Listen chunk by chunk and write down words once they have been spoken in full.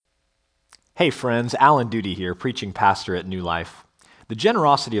Hey friends, Alan Duty here, preaching pastor at New Life. The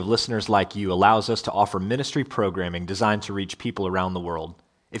generosity of listeners like you allows us to offer ministry programming designed to reach people around the world.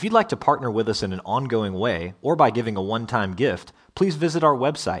 If you'd like to partner with us in an ongoing way or by giving a one-time gift, please visit our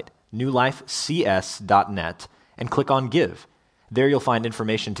website, newlifecs.net, and click on Give. There you'll find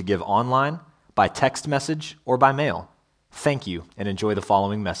information to give online, by text message, or by mail. Thank you, and enjoy the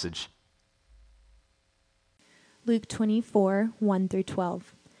following message. Luke 24, 1-12.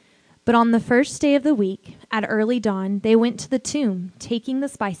 But on the first day of the week, at early dawn, they went to the tomb, taking the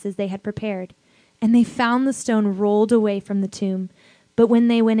spices they had prepared. And they found the stone rolled away from the tomb. But when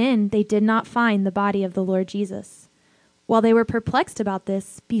they went in, they did not find the body of the Lord Jesus. While they were perplexed about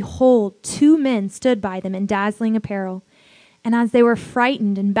this, behold, 2 men stood by them in dazzling apparel. And as they were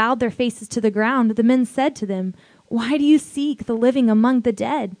frightened and bowed their faces to the ground, the men said to them, "Why do you seek the living among the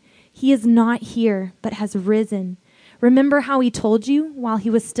dead? He is not here, but has risen. Remember how he told you, while he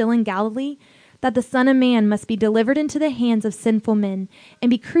was still in Galilee, that the Son of Man must be delivered into the hands of sinful men,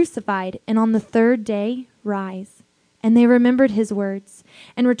 and be crucified, and on the 3rd day rise." And they remembered his words.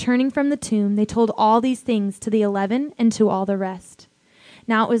 And returning from the tomb, they told all these things to the 11 and to all the rest.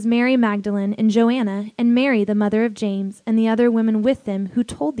 Now it was Mary Magdalene and Joanna and Mary the mother of James and the other women with them who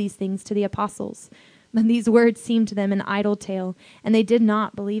told these things to the apostles. But these words seemed to them an idle tale, and they did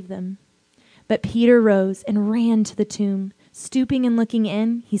not believe them. But Peter rose and ran to the tomb. Stooping and looking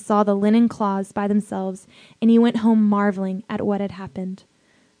in, he saw the linen cloths by themselves, and he went home marveling at what had happened.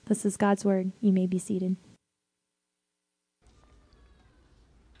 This is God's word. You may be seated.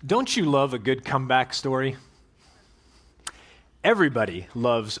 Don't you love a good comeback story? Everybody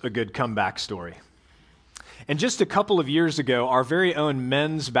loves a good comeback story. And just a couple of years ago, our very own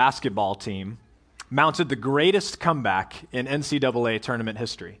men's basketball team mounted the greatest comeback in NCAA tournament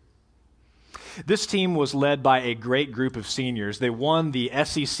history. This team was led by a great group of seniors. They won the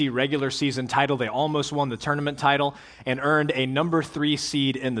SEC regular season title, they almost won the tournament title, and earned a number 3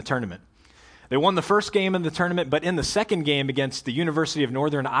 seed in the tournament. They won the first game in the tournament, but in the second game against the University of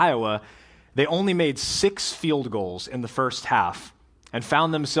Northern Iowa, they only made 6 field goals in the first half and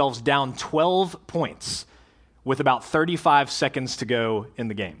found themselves down 12 points with about 35 seconds to go in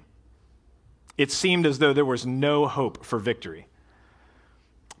the game. It seemed as though there was no hope for victory.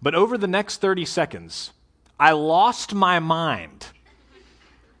 But over the next 30 seconds, I lost my mind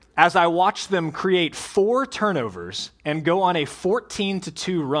as I watched them create 4 turnovers and go on a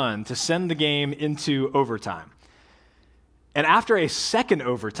 14-2 run to send the game into overtime. And after a second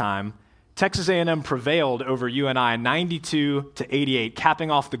overtime, Texas A&M prevailed over UNI 92-88, capping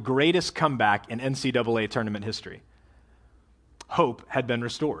off the greatest comeback in NCAA tournament history. Hope had been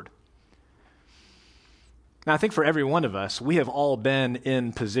restored. Now, I think for every one of us, we have all been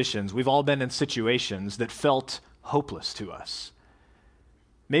in positions, we've all been in situations that felt hopeless to us.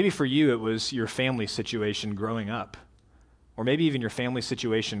 Maybe for you, it was your family situation growing up, or maybe even your family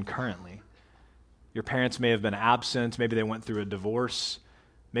situation currently. Your parents may have been absent, maybe they went through a divorce,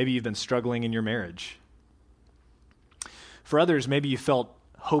 maybe you've been struggling in your marriage. For others, maybe you felt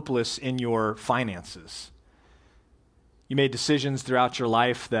hopeless in your finances. You made decisions throughout your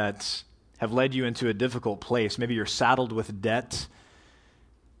life that have led you into a difficult place. Maybe you're saddled with debt.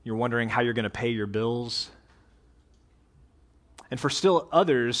 You're wondering how you're going to pay your bills. And for still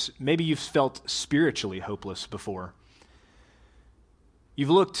others, maybe you've felt spiritually hopeless before.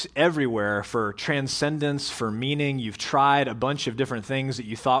 You've looked everywhere for transcendence, for meaning. You've tried a bunch of different things that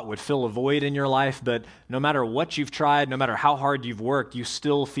you thought would fill a void in your life, but no matter what you've tried, no matter how hard you've worked, you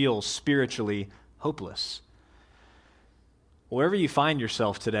still feel spiritually hopeless. Wherever you find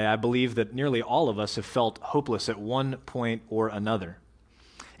yourself today, I believe that nearly all of us have felt hopeless at one point or another.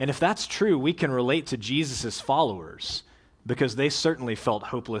 And if that's true, we can relate to Jesus' followers because they certainly felt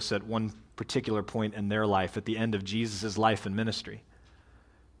hopeless at one particular point in their life, at the end of Jesus' life and ministry.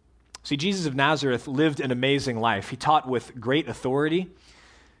 See, Jesus of Nazareth lived an amazing life. He taught with great authority.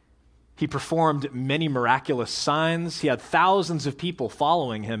 He performed many miraculous signs. He had thousands of people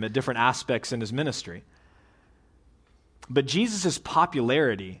following him at different aspects in his ministry. But Jesus'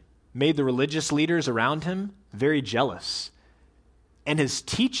 popularity made the religious leaders around him very jealous. And his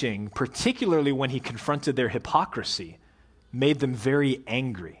teaching, particularly when he confronted their hypocrisy, made them very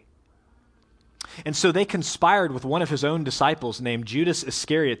angry. And so they conspired with one of his own disciples named Judas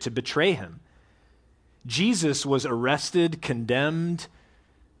Iscariot to betray him. Jesus was arrested, condemned,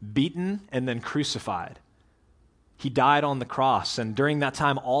 beaten, and then crucified. He died on the cross, and during that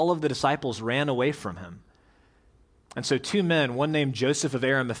time, all of the disciples ran away from him. And so 2 men, one named Joseph of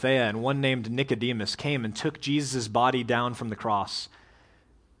Arimathea and one named Nicodemus, came and took Jesus' body down from the cross.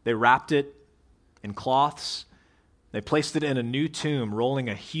 They wrapped it in cloths, They placed it in a new tomb, rolling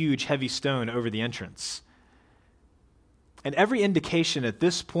a huge, heavy stone over the entrance. And every indication at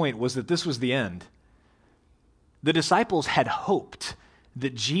this point was that this was the end. The disciples had hoped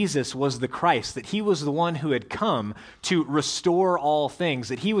that Jesus was the Christ, that he was the one who had come to restore all things,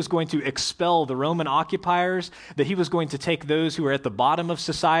 that he was going to expel the Roman occupiers, that he was going to take those who were at the bottom of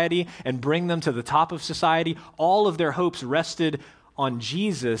society and bring them to the top of society. All of their hopes rested on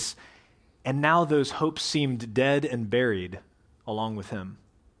Jesus, and now those hopes seemed dead and buried along with him.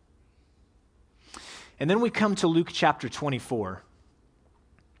 And then we come to Luke chapter 24.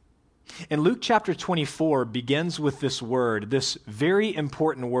 And Luke chapter 24 begins with this word, this very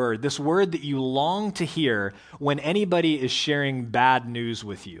important word, this word that you long to hear when anybody is sharing bad news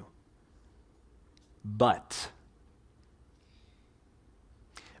with you. But.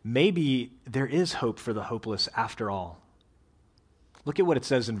 Maybe there is hope for the hopeless after all. Look at what it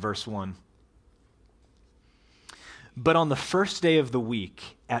says in verse 1. But on the first day of the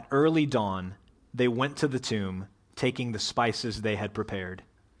week, at early dawn, they went to the tomb, taking the spices they had prepared.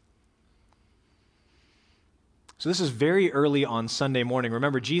 So this is very early on Sunday morning.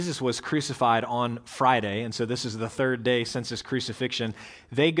 Remember, Jesus was crucified on Friday, and so this is the third day since his crucifixion.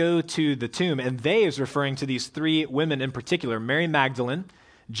 They go to the tomb, and they is referring to these three women in particular, Mary Magdalene,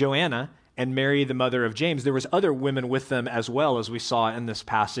 Joanna, and Mary, the mother of James. There was other women with them as well, as we saw in this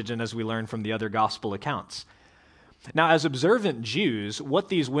passage and as we learned from the other gospel accounts. Now, as observant Jews, what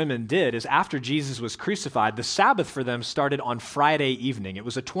these women did is after Jesus was crucified, the Sabbath for them started on Friday evening. It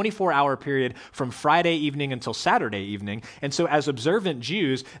was a 24-hour period from Friday evening until Saturday evening. And so as observant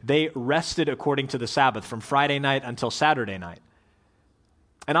Jews, they rested according to the Sabbath from Friday night until Saturday night.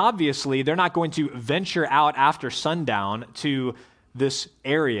 And obviously, they're not going to venture out after sundown to this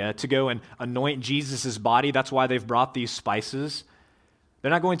area to go and anoint Jesus' body. That's why they've brought these spices. They're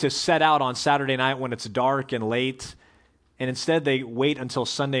not going to set out on Saturday night when it's dark and late, and instead they wait until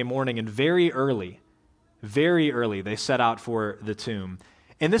Sunday morning, and very early, they set out for the tomb.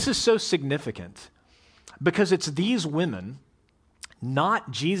 And this is so significant because it's these women,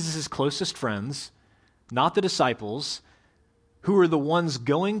 not Jesus' closest friends, not the disciples, who are the ones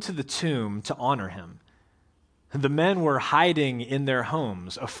going to the tomb to honor him. The men were hiding in their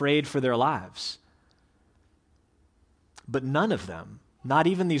homes, afraid for their lives. But none of them, not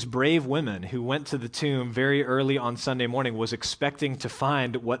even these brave women who went to the tomb very early on Sunday morning, was expecting to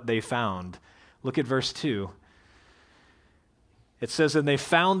find what they found. Look at verse 2. It says, "And they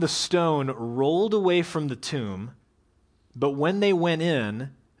found the stone rolled away from the tomb, but when they went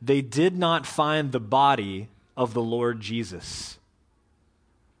in, they did not find the body of the Lord Jesus."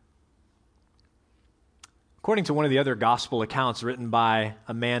 According to one of the other gospel accounts written by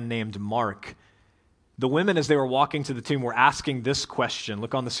a man named Mark, the women, as they were walking to the tomb, were asking this question.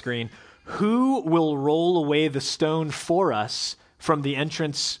 Look on the screen. Who will roll away the stone for us from the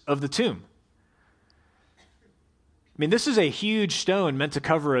entrance of the tomb? I mean, this is a huge stone meant to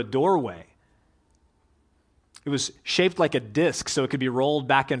cover a doorway. It was shaped like a disc, so it could be rolled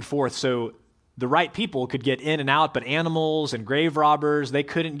back and forth, so the right people could get in and out, but animals and grave robbers, they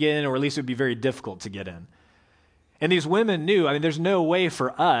couldn't get in, or at least it would be very difficult to get in. And these women knew, I mean, there's no way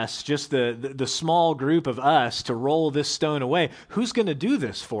for us, just the small group of us, to roll this stone away. Who's going to do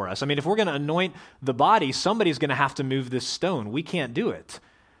this for us? I mean, if we're going to anoint the body, somebody's going to have to move this stone. We can't do it.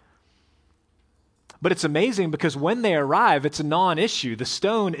 But it's amazing because when they arrive, it's a non-issue. The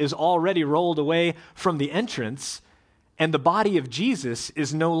stone is already rolled away from the entrance, and the body of Jesus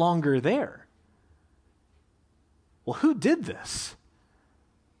is no longer there. Well, who did this?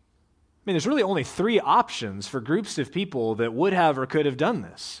 I mean, there's really only three options for groups of people that would have or could have done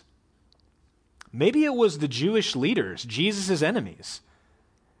this. Maybe it was the Jewish leaders, Jesus' enemies.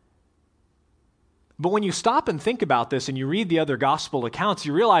 But when you stop and think about this and you read the other gospel accounts,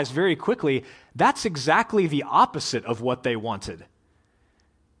 you realize very quickly that's exactly the opposite of what they wanted.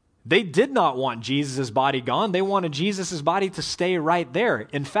 They did not want Jesus' body gone. They wanted Jesus' body to stay right there.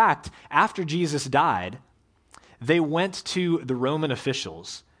 In fact, after Jesus died, they went to the Roman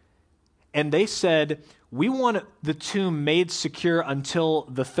officials and they said, "We want the tomb made secure until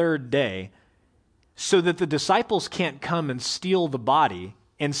the third day so that the disciples can't come and steal the body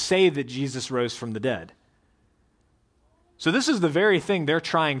and say that Jesus rose from the dead." So this is the very thing they're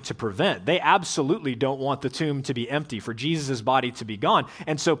trying to prevent. They absolutely don't want the tomb to be empty, for Jesus' body to be gone.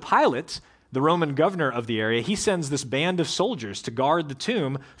 And so Pilate, the Roman governor of the area, he sends this band of soldiers to guard the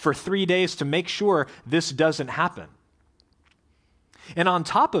tomb for 3 days to make sure this doesn't happen. And on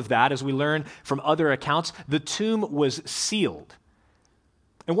top of that, as we learn from other accounts, the tomb was sealed.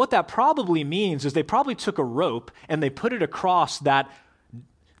 And what that probably means is they probably took a rope and they put it across that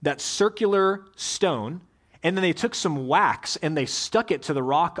circular stone, And then they took some wax and they stuck it to the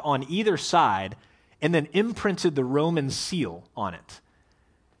rock on either side and then imprinted the Roman seal on it.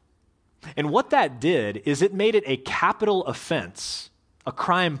 And what that did is it made it a capital offense, a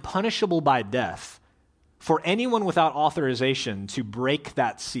crime punishable by death, for anyone without authorization to break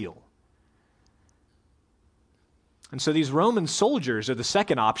that seal. And so these Roman soldiers are the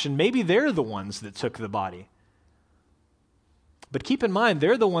second option. Maybe they're the ones that took the body. But keep in mind,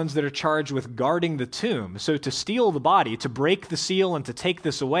 they're the ones that are charged with guarding the tomb. So to steal the body, to break the seal and to take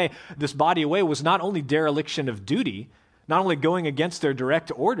this body away was not only dereliction of duty, not only going against their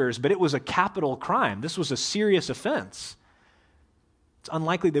direct orders, but it was a capital crime. This was a serious offense. It's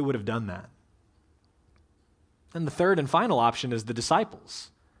unlikely they would have done that. And the third and final option is the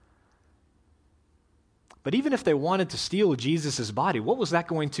disciples. But even if they wanted to steal Jesus' body, what was that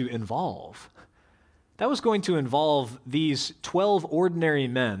going to involve? That was going to involve these 12 ordinary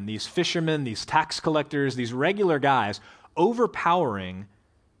men, these fishermen, these tax collectors, these regular guys, overpowering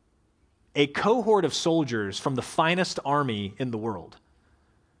a cohort of soldiers from the finest army in the world.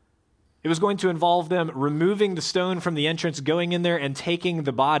 It was going to involve them removing the stone from the entrance, going in there and taking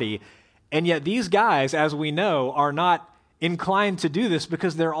the body. And yet these guys, as we know, are not inclined to do this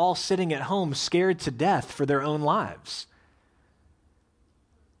because they're all sitting at home scared to death for their own lives.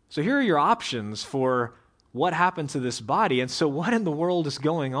 So here are your options for what happened to this body. And so what in the world is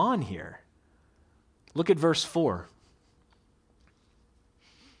going on here? Look at verse 4.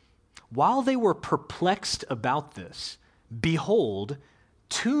 While they were perplexed about this, behold,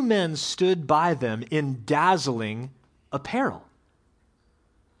 2 men stood by them in dazzling apparel.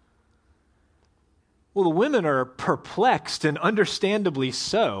 Well, the women are perplexed, and understandably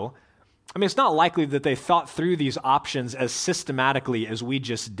so. I mean, it's not likely that they thought through these options as systematically as we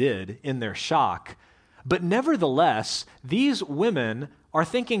just did in their shock. But nevertheless, these women are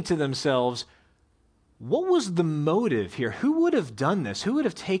thinking to themselves, what was the motive here? Who would have done this? Who would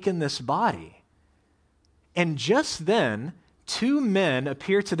have taken this body? And just then, 2 men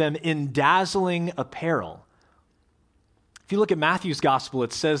appear to them in dazzling apparel. If you look at Matthew's gospel,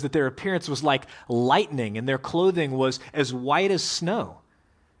 it says that their appearance was like lightning and their clothing was as white as snow.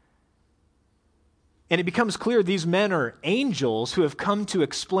 And it becomes clear these men are angels who have come to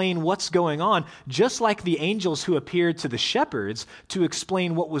explain what's going on, just like the angels who appeared to the shepherds to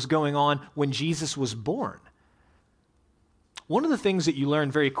explain what was going on when Jesus was born. One of the things that you learn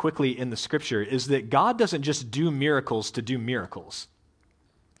very quickly in the scripture is that God doesn't just do miracles to do miracles.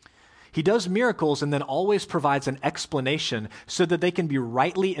 He does miracles and then always provides an explanation so that they can be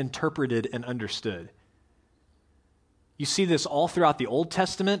rightly interpreted and understood. You see this all throughout the Old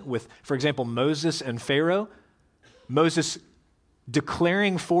Testament with, for example, Moses and Pharaoh. Moses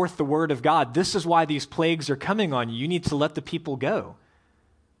declaring forth the word of God. This is why these plagues are coming on you. You need to let the people go.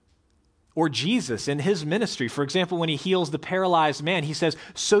 Or Jesus in his ministry. For example, when he heals the paralyzed man, he says,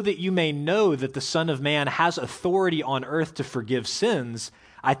 so that you may know that the Son of Man has authority on earth to forgive sins,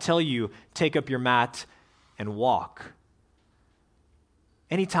 I tell you, take up your mat and walk.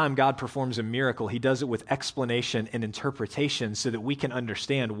 Anytime God performs a miracle, he does it with explanation and interpretation so that we can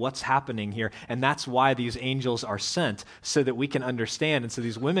understand what's happening here. And that's why these angels are sent, so that we can understand and so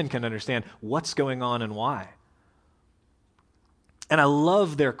these women can understand what's going on and why. And I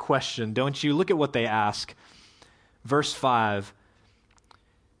love their question, don't you? Look at what they ask. Verse 5,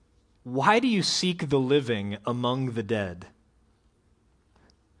 why do you seek the living among the dead?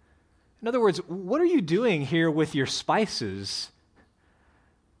 In other words, what are you doing here with your spices?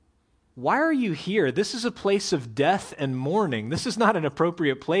 Why are you here? This is a place of death and mourning. This is not an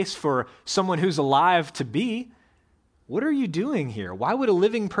appropriate place for someone who's alive to be. What are you doing here? Why would a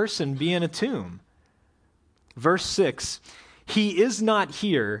living person be in a tomb? Verse 6, he is not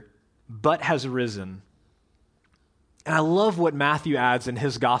here, but has risen. And I love what Matthew adds in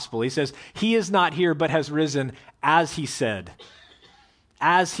his gospel. He says, he is not here, but has risen, as he said.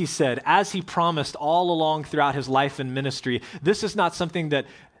 As he said, as he promised all along throughout his life and ministry. This is not something that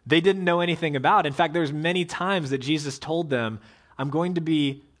they didn't know anything about. In fact, there's many times that Jesus told them, I'm going to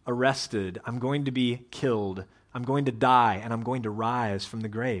be arrested, I'm going to be killed, I'm going to die, and I'm going to rise from the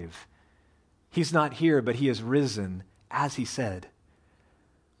grave. He's not here, but he has risen, as he said.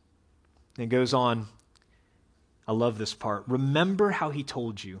 And it goes on, I love this part. Remember how he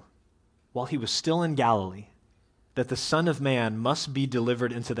told you, while he was still in Galilee, that the Son of Man must be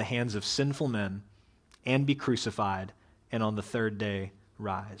delivered into the hands of sinful men and be crucified, and on the 3rd day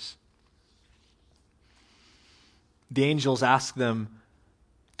rise. The angels ask them,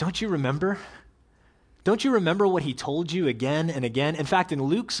 don't you remember? Don't you remember what he told you again and again? In fact, in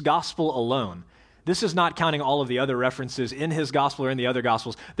Luke's gospel alone, This is not counting all of the other references in his gospel or in the other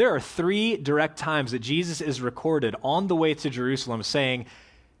gospels. There are 3 direct times that Jesus is recorded on the way to Jerusalem saying,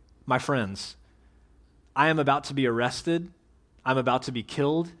 my friends, I am about to be arrested, I'm about to be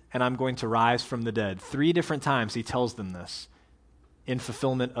killed, and I'm going to rise from the dead. 3 different times he tells them this in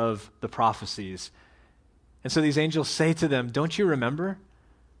fulfillment of the prophecies. And so these angels say to them, don't you remember?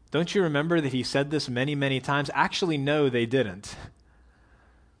 Don't you remember that he said this many, many times? Actually, no, they didn't.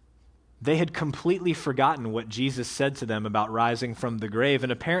 They had completely forgotten what Jesus said to them about rising from the grave,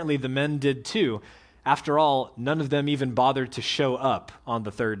 and apparently the men did too. After all, none of them even bothered to show up on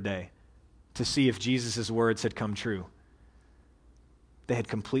the 3rd day to see if Jesus' words had come true. They had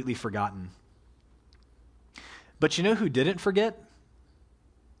completely forgotten. But you know who didn't forget?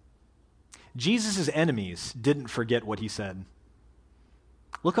 Jesus' enemies didn't forget what he said.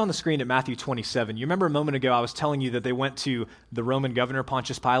 Look on the screen at Matthew 27. You remember a moment ago I was telling you that they went to the Roman governor,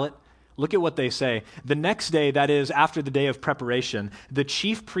 Pontius Pilate? Look at what they say. The next day, that is, after the day of preparation, the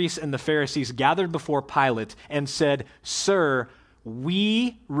chief priests and the Pharisees gathered before Pilate and said, Sir,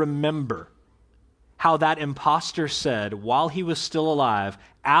 we remember how that impostor said while he was still alive,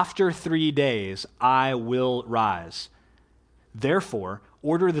 after 3 days, I will rise. Therefore,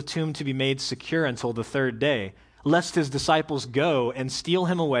 order the tomb to be made secure until the 3rd day, lest his disciples go and steal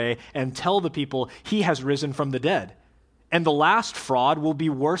him away and tell the people he has risen from the dead. And the last fraud will be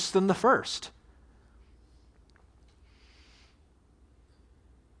worse than the first.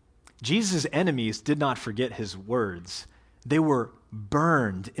 Jesus' enemies did not forget his words. They were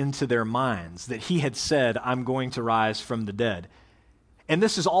burned into their minds that he had said, I'm going to rise from the dead. And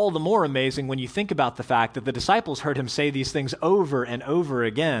this is all the more amazing when you think about the fact that the disciples heard him say these things over and over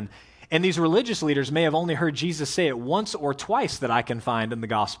again. And these religious leaders may have only heard Jesus say it once or twice that I can find in the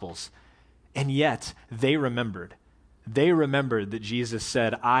Gospels. And yet, they remembered. They remembered that Jesus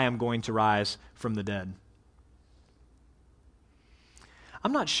said, I am going to rise from the dead.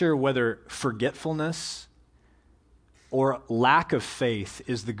 I'm not sure whether forgetfulness or lack of faith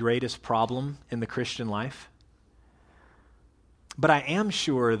is the greatest problem in the Christian life. But I am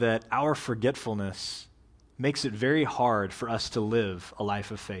sure that our forgetfulness makes it very hard for us to live a life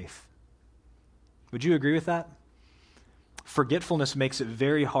of faith. Would you agree with that? Forgetfulness makes it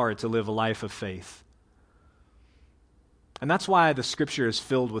very hard to live a life of faith. And that's why the scripture is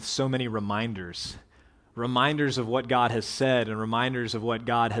filled with so many reminders of what God has said and reminders of what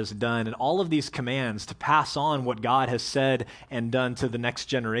God has done, and all of these commands to pass on what God has said and done to the next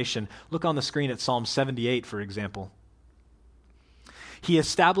generation. Look on the screen at Psalm 78, for example. He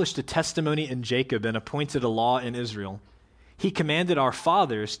established a testimony in Jacob and appointed a law in Israel. He commanded our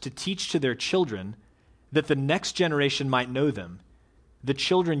fathers to teach to their children, that the next generation might know them, the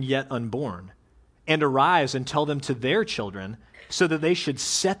children yet unborn, and arise and tell them to their children, so that they should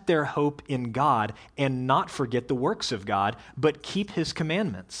set their hope in God and not forget the works of God, but keep his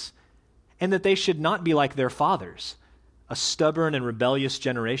commandments, and that they should not be like their fathers, a stubborn and rebellious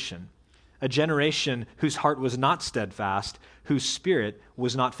generation, a generation whose heart was not steadfast, whose spirit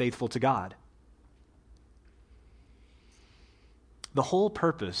was not faithful to God. The whole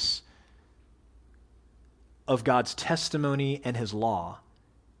purpose of God's testimony and his law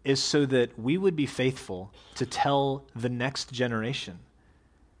is so that we would be faithful to tell the next generation,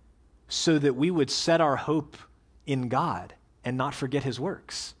 so that we would set our hope in God and not forget his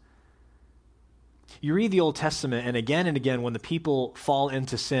works. You read the Old Testament, and again, when the people fall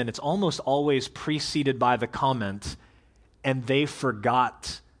into sin, it's almost always preceded by the comment, and they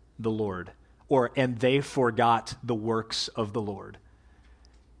forgot the Lord, and they forgot the works of the Lord.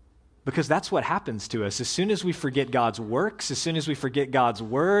 Because that's what happens to us. As soon as we forget God's works, as soon as we forget God's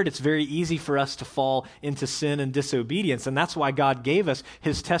word, it's very easy for us to fall into sin and disobedience. And that's why God gave us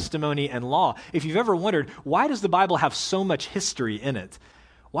his testimony and law. If you've ever wondered, why does the Bible have so much history in it?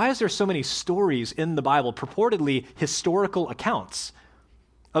 Why is there so many stories in the Bible, purportedly historical accounts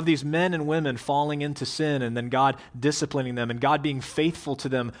of these men and women falling into sin and then God disciplining them and God being faithful to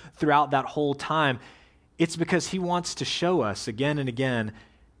them throughout that whole time? It's because he wants to show us again and again,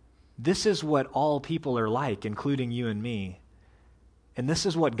 this is what all people are like, including you and me. And this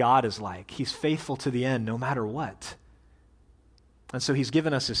is what God is like. He's faithful to the end, no matter what. And so he's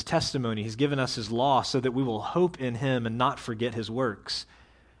given us his testimony. He's given us his law so that we will hope in him and not forget his works.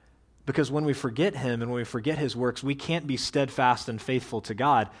 Because when we forget him and when we forget his works, we can't be steadfast and faithful to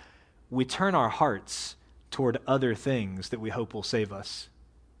God. We turn our hearts toward other things that we hope will save us.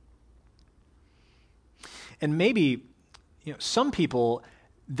 And maybe, some people,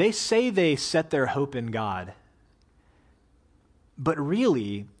 they say they set their hope in God. But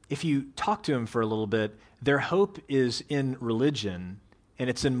really, if you talk to them for a little bit, their hope is in religion and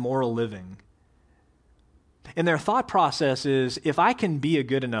it's in moral living. And their thought process is, if I can be a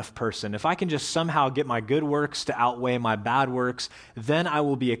good enough person, if I can just somehow get my good works to outweigh my bad works, then I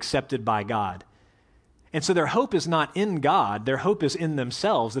will be accepted by God. And so their hope is not in God, their hope is in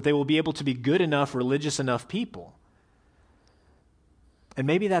themselves, that they will be able to be good enough, religious enough people. And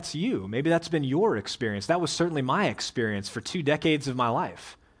maybe that's you. Maybe that's been your experience. That was certainly my experience for 2 decades of my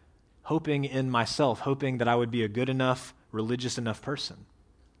life, hoping in myself, hoping that I would be a good enough, religious enough person.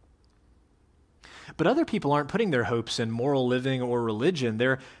 But other people aren't putting their hopes in moral living or religion.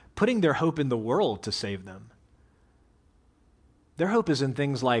 They're putting their hope in the world to save them. Their hope is in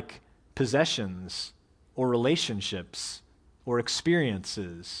things like possessions or relationships or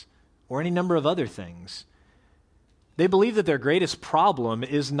experiences or any number of other things. They believe that their greatest problem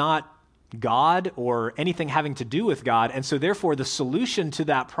is not God or anything having to do with God, and so therefore the solution to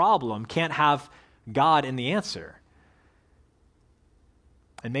that problem can't have God in the answer.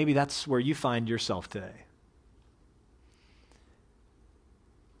 And maybe that's where you find yourself today.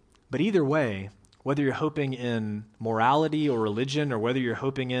 But either way, whether you're hoping in morality or religion, or whether you're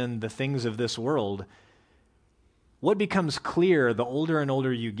hoping in the things of this world, what becomes clear the older and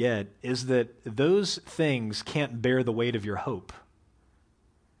older you get is that those things can't bear the weight of your hope.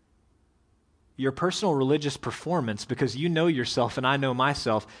 Your personal religious performance, because you know yourself and I know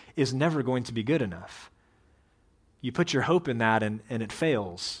myself, is never going to be good enough. You put your hope in that and it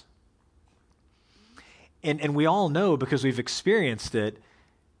fails. And we all know, because we've experienced it,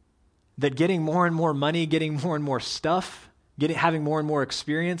 that getting more and more money, getting more and more stuff, having more and more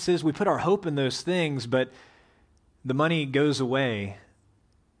experiences, we put our hope in those things, but the money goes away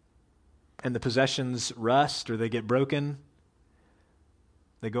and the possessions rust or they get broken.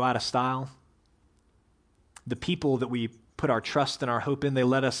 They go out of style. The people that we put our trust and our hope in, they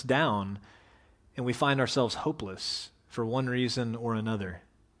let us down, and we find ourselves hopeless for one reason or another.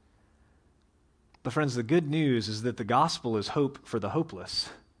 But friends, the good news is that the gospel is hope for the hopeless.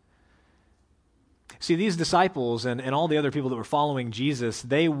 See, these disciples and all the other people that were following Jesus,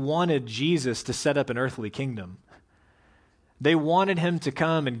 they wanted Jesus to set up an earthly kingdom. They wanted him to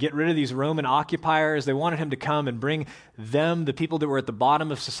come and get rid of these Roman occupiers. They wanted him to come and bring them, the people that were at the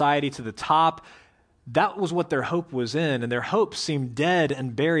bottom of society, to the top. That was what their hope was in, and their hope seemed dead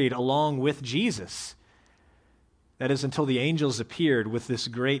and buried along with Jesus. That is, until the angels appeared with this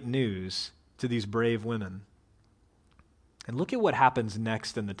great news to these brave women. And look at what happens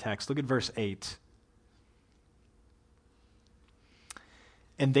next in the text. Look at verse 8.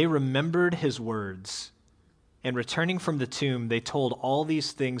 And they remembered his words, and returning from the tomb, they told all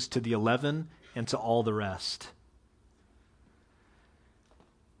these things to the 11 and to all the rest.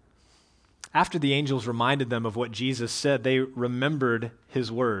 After the angels reminded them of what Jesus said, they remembered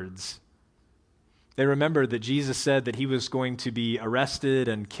his words. They remembered that Jesus said that he was going to be arrested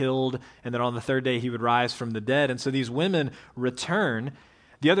and killed, and that on the third day he would rise from the dead. And so these women return.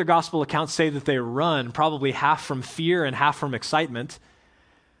 The other gospel accounts say that they run, probably half from fear and half from excitement.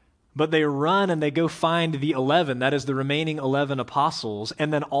 But they run and they go find the 11, that is the remaining 11 apostles,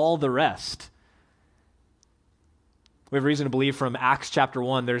 and then all the rest. We have reason to believe from Acts chapter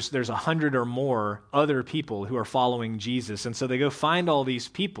 1, there's 100 or more other people who are following Jesus. And so they go find all these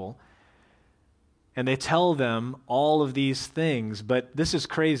people, and they tell them all of these things. But this is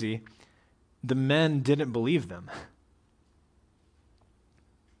crazy. The men didn't believe them.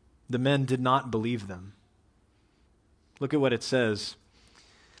 The men did not believe them. Look at what it says.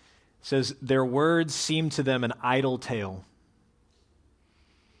 It says, their words seemed to them an idle tale.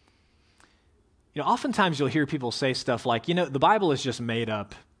 Oftentimes you'll hear people say stuff like, the Bible is just made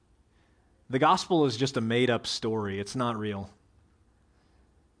up. The gospel is just a made-up story. It's not real.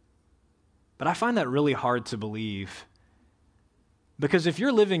 But I find that really hard to believe. Because if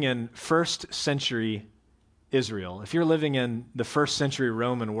you're living in first century Israel, if you're living in the first century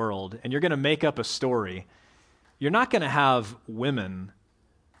Roman world, and you're going to make up a story, you're not going to have women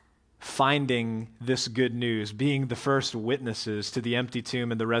finding this good news, being the first witnesses to the empty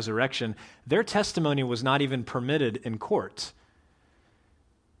tomb and the resurrection. Their testimony was not even permitted in court.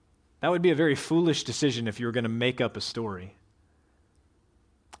 That would be a very foolish decision if you were going to make up a story.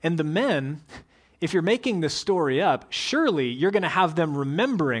 And the men, if you're making this story up, surely you're going to have them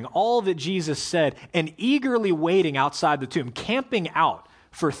remembering all that Jesus said and eagerly waiting outside the tomb, camping out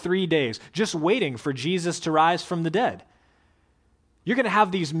for 3 days, just waiting for Jesus to rise from the dead. You're going to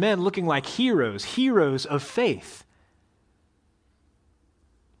have these men looking like heroes of faith.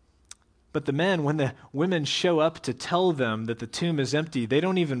 But the men, when the women show up to tell them that the tomb is empty, they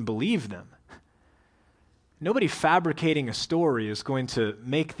don't even believe them. Nobody fabricating a story is going to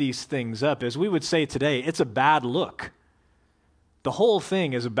make these things up. As we would say today, it's a bad look. The whole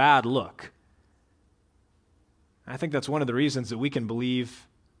thing is a bad look. I think that's one of the reasons that we can believe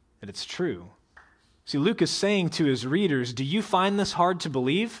that it's true. See, Luke is saying to his readers, do you find this hard to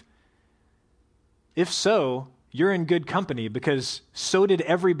believe? If so, you're in good company, because so did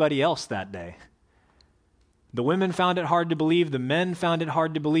everybody else that day. The women found it hard to believe. The men found it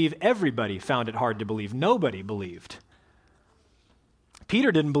hard to believe. Everybody found it hard to believe. Nobody believed.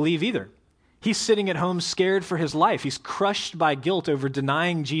 Peter didn't believe either. He's sitting at home scared for his life. He's crushed by guilt over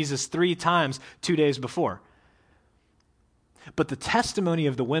denying Jesus 3 times 2 days before. But the testimony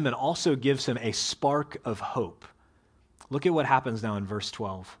of the women also gives him a spark of hope. Look at what happens now in verse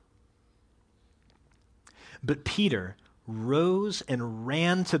 12. But Peter rose and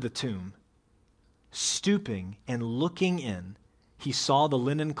ran to the tomb. Stooping and looking in, he saw the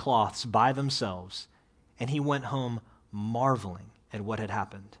linen cloths by themselves, and he went home marveling at what had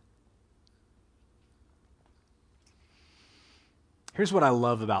happened. Here's what I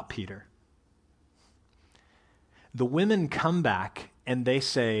love about Peter. The women come back and they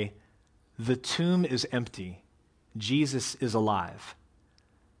say, the tomb is empty. Jesus is alive.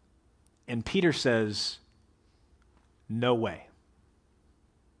 And Peter says, no way.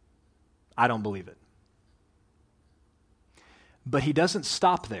 I don't believe it. But he doesn't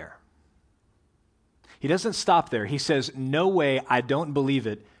stop there. He doesn't stop there. He says, no way, I don't believe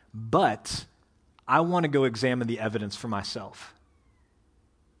it, but I want to go examine the evidence for myself.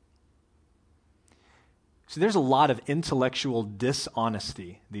 So there's a lot of intellectual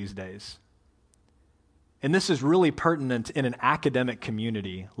dishonesty these days. And this is really pertinent in an academic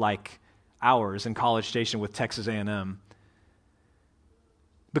community like ours in College Station with Texas A&M.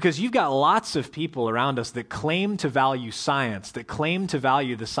 Because you've got lots of people around us that claim to value science, that claim to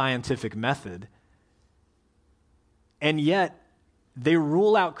value the scientific method, and yet they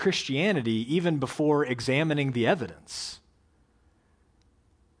rule out Christianity even before examining the evidence.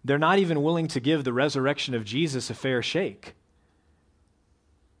 They're not even willing to give the resurrection of Jesus a fair shake.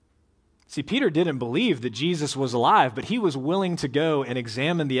 See, Peter didn't believe that Jesus was alive, but he was willing to go and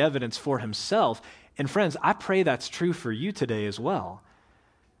examine the evidence for himself. And friends, I pray that's true for you today as well.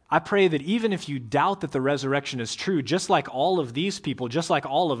 I pray that even if you doubt that the resurrection is true, just like all of these people, just like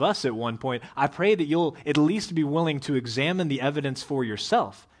all of us at one point, I pray that you'll at least be willing to examine the evidence for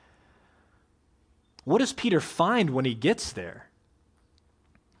yourself. What does Peter find when he gets there?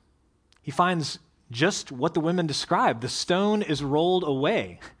 He finds just what the women described. The stone is rolled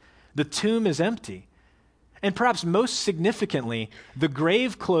away. The tomb is empty. And perhaps most significantly, the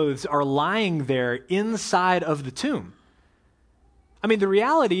grave clothes are lying there inside of the tomb. I mean, the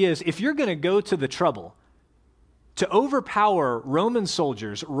reality is, if you're going to go to the trouble to overpower Roman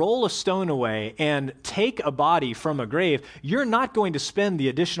soldiers, roll a stone away, and take a body from a grave, you're not going to spend the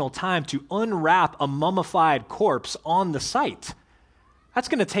additional time to unwrap a mummified corpse on the site. That's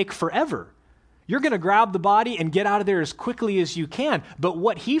going to take forever. You're going to grab the body and get out of there as quickly as you can. But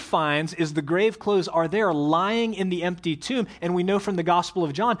what he finds is the grave clothes are there lying in the empty tomb. And we know from the Gospel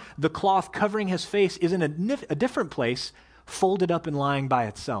of John, the cloth covering his face is in a different place, folded up and lying by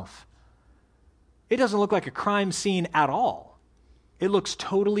itself. It doesn't look like a crime scene at all. It looks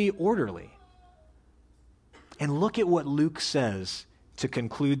totally orderly. And look at what Luke says to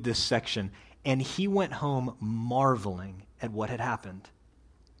conclude this section. And he went home marveling at what had happened.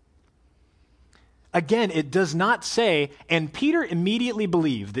 Again, it does not say, and Peter immediately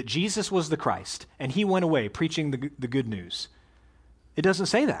believed that Jesus was the Christ, and he went away preaching the good news. It doesn't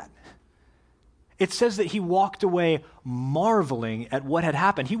say that. It says that he walked away marveling at what had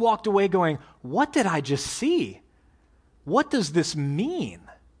happened. He walked away going, what did I just see? What does this mean?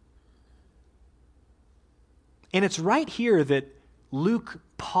 And it's right here that Luke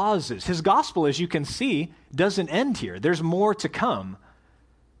pauses. His gospel, as you can see, doesn't end here. There's more to come.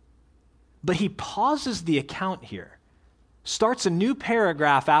 But he pauses the account here, starts a new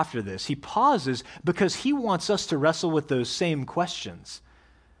paragraph after this. He pauses because he wants us to wrestle with those same questions.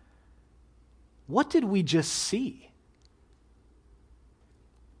 What did we just see?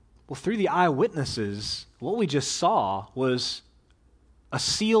 Well, through the eyewitnesses, what we just saw was a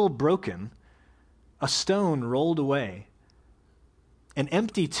seal broken, a stone rolled away, an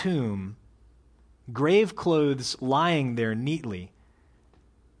empty tomb, grave clothes lying there neatly,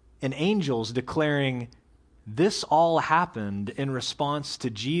 and angels declaring this all happened in response to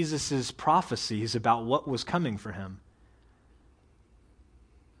Jesus' prophecies about what was coming for him.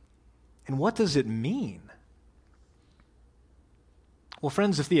 And what does it mean? Well,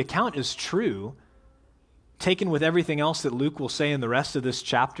 friends, if the account is true, taken with everything else that Luke will say in the rest of this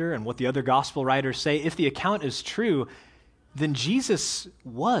chapter and what the other gospel writers say, if the account is true, then Jesus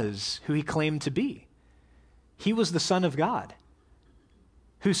was who he claimed to be. He was the Son of God,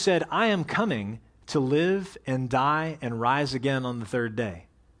 who said, I am coming to live and die and rise again on the third day.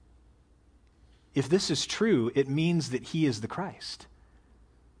 If this is true, it means that he is the Christ.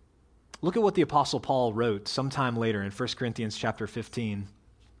 Look at what the Apostle Paul wrote sometime later in 1 Corinthians chapter 15.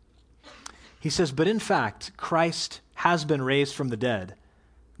 He says, "But in fact, Christ has been raised from the dead,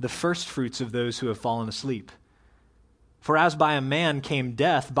 the first fruits of those who have fallen asleep. For as by a man came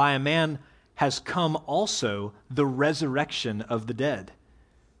death, by a man has come also the resurrection of the dead.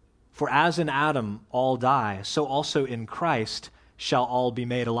 For as in Adam all die, so also in Christ shall all be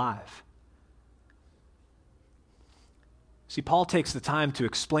made alive." See, Paul takes the time to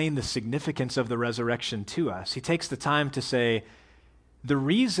explain the significance of the resurrection to us. He takes the time to say, the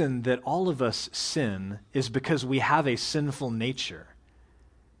reason that all of us sin is because we have a sinful nature.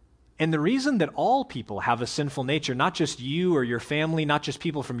 And the reason that all people have a sinful nature, not just you or your family, not just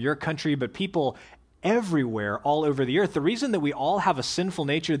people from your country, but people everywhere, all over the earth, the reason that we all have a sinful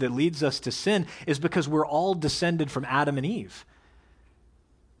nature that leads us to sin is because we're all descended from Adam and Eve.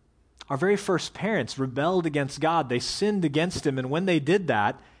 Our very first parents rebelled against God. They sinned against him, and when they did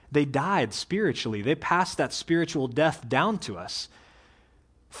that, they died spiritually. They passed that spiritual death down to us.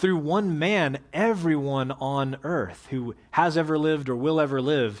 Through one man, everyone on earth who has ever lived or will ever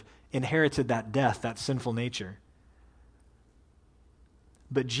live inherited that death, that sinful nature.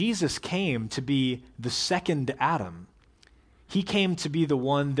 But Jesus came to be the second Adam. He came to be the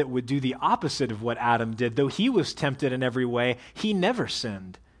one that would do the opposite of what Adam did. Though he was tempted in every way, he never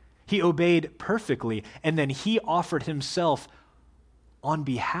sinned. He obeyed perfectly, and then he offered himself on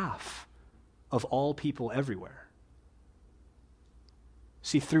behalf of all people everywhere.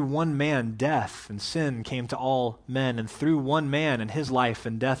 See, through one man, death and sin came to all men, and through one man and his life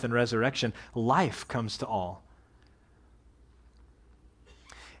and death and resurrection, life comes to all.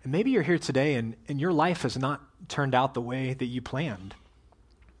 And maybe you're here today and your life has not turned out the way that you planned.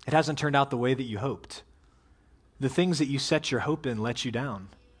 It hasn't turned out the way that you hoped. The things that you set your hope in let you down.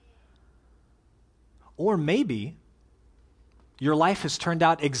 Or maybe your life has turned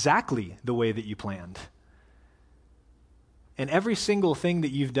out exactly the way that you planned. And every single thing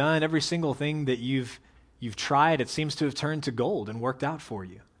that you've done, every single thing that you've tried, it seems to have turned to gold and worked out for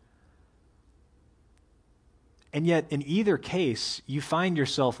you. And yet, in either case, you find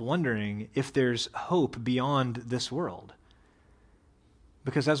yourself wondering if there's hope beyond this world.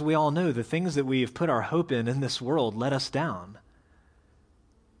 Because as we all know, the things that we've put our hope in this world let us down.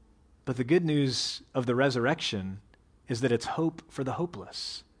 But the good news of the resurrection is that it's hope for the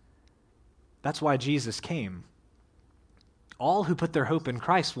hopeless. That's why Jesus came. All who put their hope in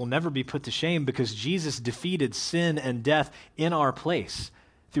Christ will never be put to shame because Jesus defeated sin and death in our place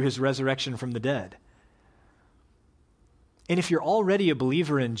through his resurrection from the dead. And if you're already a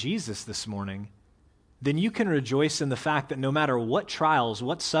believer in Jesus this morning, then you can rejoice in the fact that no matter what trials,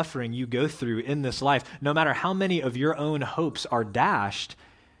 what suffering you go through in this life, no matter how many of your own hopes are dashed,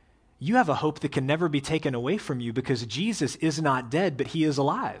 you have a hope that can never be taken away from you because Jesus is not dead, but he is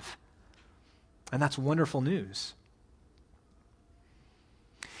alive. And that's wonderful news.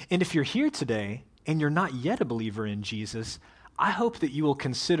 And if you're here today and you're not yet a believer in Jesus, I hope that you will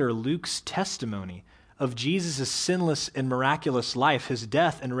consider Luke's testimony of Jesus' sinless and miraculous life, his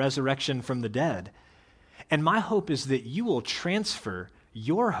death and resurrection from the dead. And my hope is that you will transfer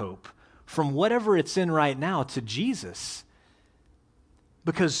your hope from whatever it's in right now to Jesus.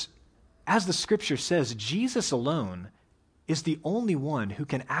 Because as the scripture says, Jesus alone is the only one who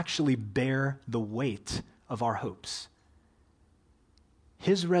can actually bear the weight of our hopes.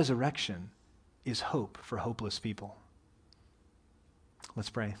 His resurrection is hope for hopeless people.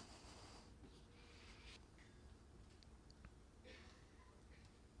 Let's pray.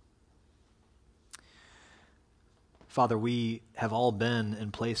 Father, we have all been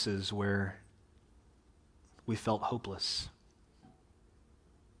in places where we felt hopeless.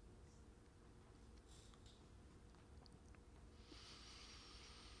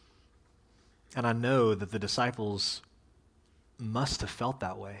 And I know that the disciples must have felt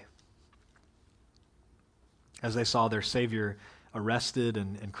that way as they saw their Savior arrested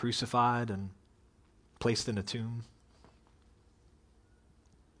and crucified and placed in a tomb.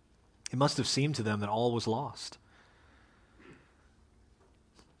 It must have seemed to them that all was lost.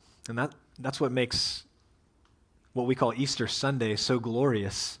 And that's what makes what we call Easter Sunday so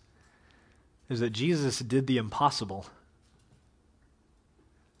glorious, is that Jesus did the impossible.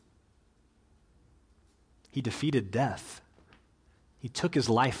 He defeated death. He took his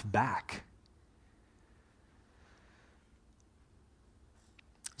life back.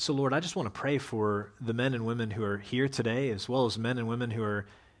 So, Lord, I just want to pray for the men and women who are here today, as well as men and women who are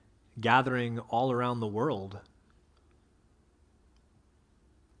gathering all around the world,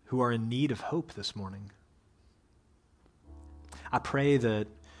 who are in need of hope this morning. I pray that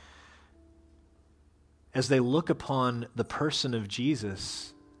as they look upon the person of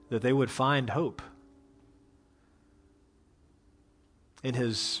Jesus, that they would find hope in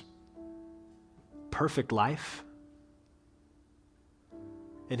his perfect life,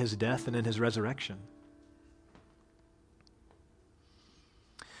 in his death, and in his resurrection.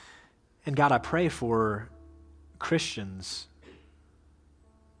 And God, I pray for Christians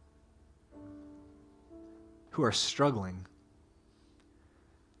who are struggling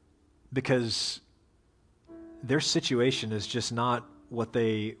because their situation is just not what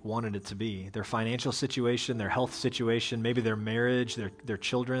they wanted it to be. Their financial situation, their health situation, maybe their marriage, their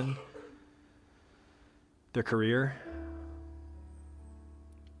children, their career,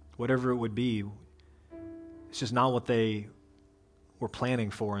 whatever it would be, it's just not what they were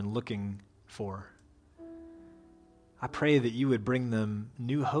planning for and looking for. I pray that you would bring them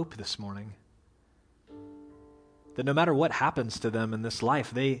new hope this morning. That no matter what happens to them in this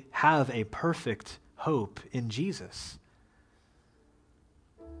life, they have a perfect hope in Jesus.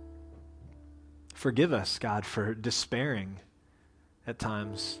 Forgive us, God, for despairing at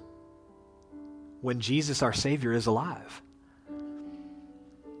times when Jesus, our Savior, is alive.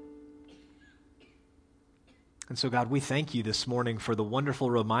 And so, God, we thank you this morning for the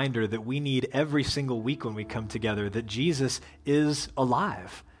wonderful reminder that we need every single week when we come together, that Jesus is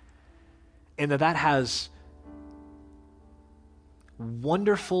alive, and that has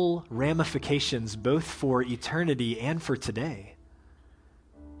wonderful ramifications both for eternity and for today.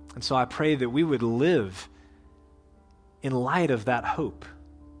 And so I pray that we would live in light of that hope.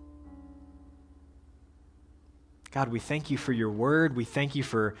 God, we thank you for your word. We thank you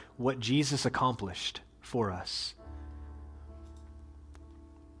for what Jesus accomplished for us.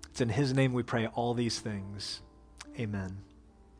 It's in his name we pray all these things. Amen.